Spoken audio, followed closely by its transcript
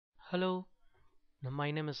Hello,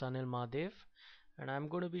 my name is Anil Mahadev, and I'm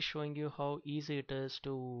going to be showing you how easy it is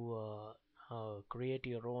to create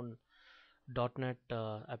your own .NET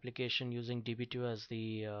application using DB2 as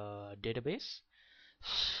the database.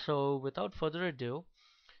 So without further ado,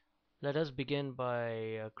 let us begin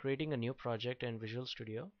by creating a new project in Visual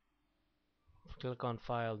Studio. Click on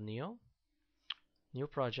File, New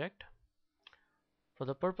Project. For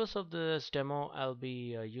the purpose of this demo, I'll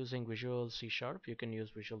be using Visual C#. You can use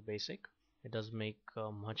Visual Basic. It does make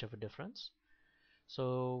much of a difference.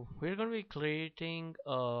 So we're going to be creating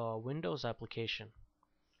a Windows application.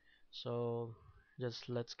 So just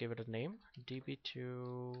let's give it a name,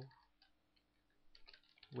 DB2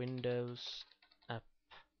 Windows app.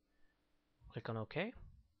 Click on OK.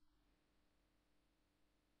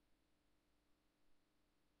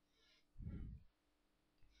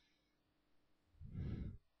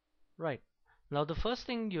 Right. Now the first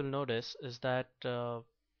thing you'll notice is that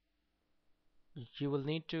you will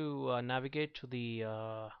need to navigate to the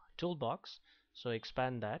toolbox. So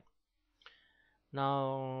expand that.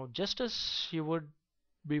 Now just as you would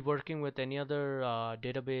be working with any other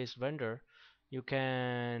database vendor, you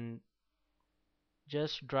can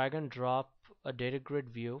just drag and drop a data grid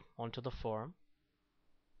view onto the form,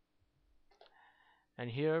 and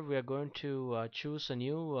here we are going to choose a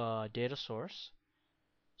new data source.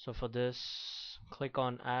 So for this, click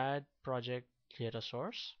on Add Project Data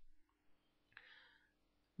Source.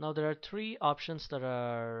 Now there are three options that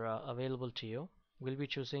are available to you. We'll be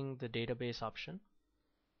choosing the database option.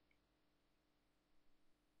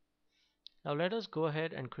 Now let us go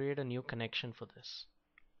ahead and create a new connection for this.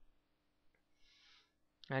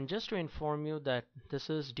 And just to inform you that this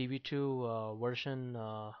is DB2 version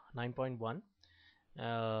 9.1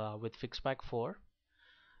 with Fixpack 4.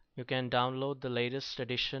 You can download the latest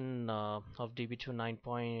edition of DB2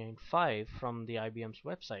 9.5 from the IBM's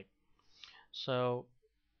website. So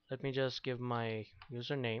let me just give my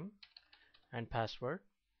username and password.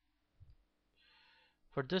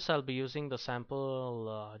 For this I'll be using the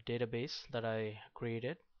sample database that I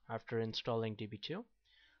created after installing DB2.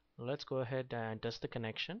 Let's go ahead and test the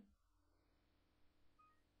connection.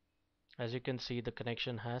 As you can see, the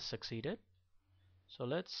connection has succeeded. So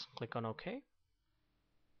let's click on OK.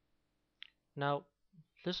 Now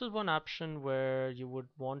this is one option where you would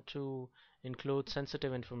want to include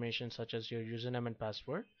sensitive information such as your username and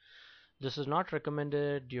password. This is not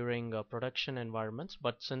recommended during production environments,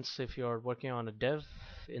 but since if you're working on a dev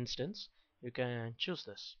instance, you can choose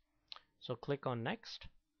this. So click on Next.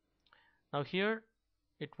 Now here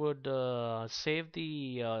it would save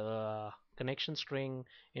the connection string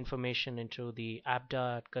information into the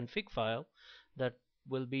app.config file that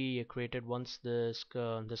will be created once this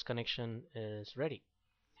connection is ready.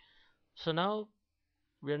 So now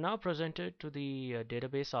we are now presented to the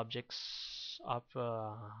database objects of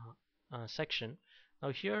section. Now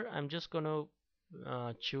here I'm just going to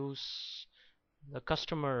choose the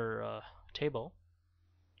customer table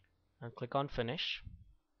and click on Finish.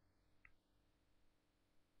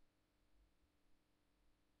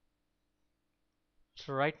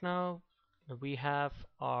 So right now we have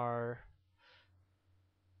our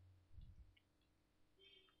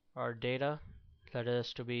data that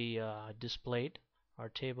is to be displayed, our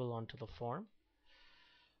table onto the form.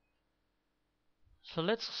 So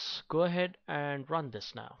let's go ahead and run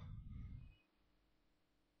this now.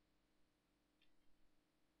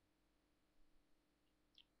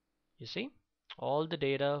 You see, all the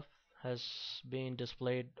data has been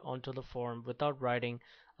displayed onto the form without writing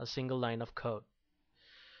a single line of code.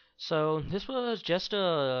 So this was just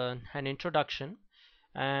an introduction,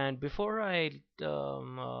 and before I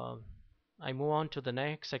move on to the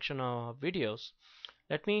next section of videos,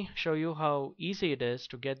 let me show you how easy it is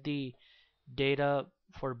to get the data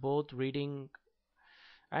for both reading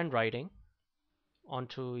and writing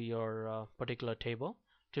onto your particular table.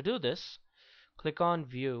 To do this, click on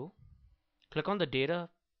View, click on the Data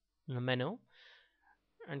menu,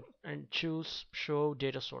 and choose Show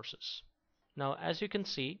Data Sources. Now as you can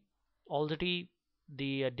see, already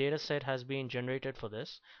the data set has been generated for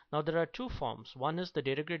this. Now there are two forms. One is the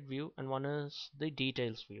data grid view and one is the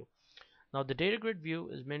details view. Now the data grid view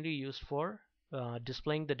is mainly used for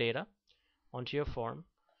displaying the data onto your form,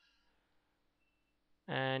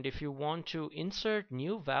 and if you want to insert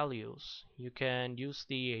new values, you can use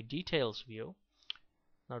the details view.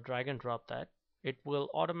 Now drag and drop that. It will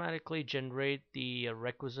automatically generate the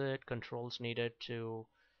requisite controls needed to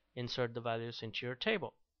insert the values into your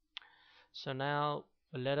table. So now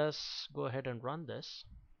let us go ahead and run this.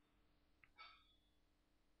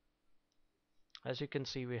 As you can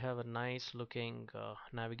see, we have a nice looking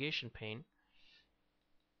navigation pane.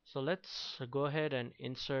 So let's go ahead and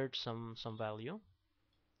insert some value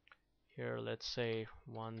here. Let's say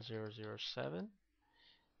 1007,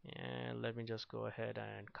 and let me just go ahead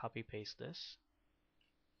and copy paste this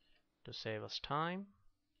to save us time.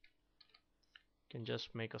 You can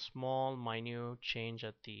just make a small minute change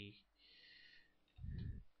at the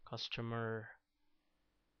customer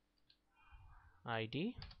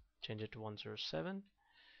ID, change it to 107.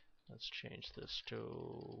 Let's change this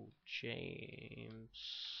to James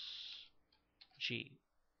G.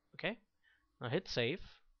 Okay, now hit save,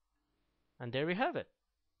 and there we have it.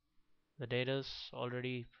 The data's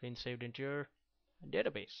already been saved into your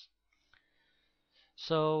database.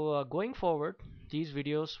 So going forward, these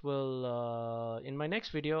videos will, in my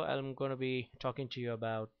next video, I'm going to be talking to you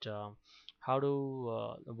about how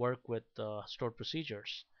to work with stored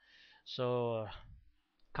procedures. So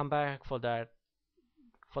come back for that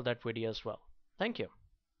video as well. Thank you.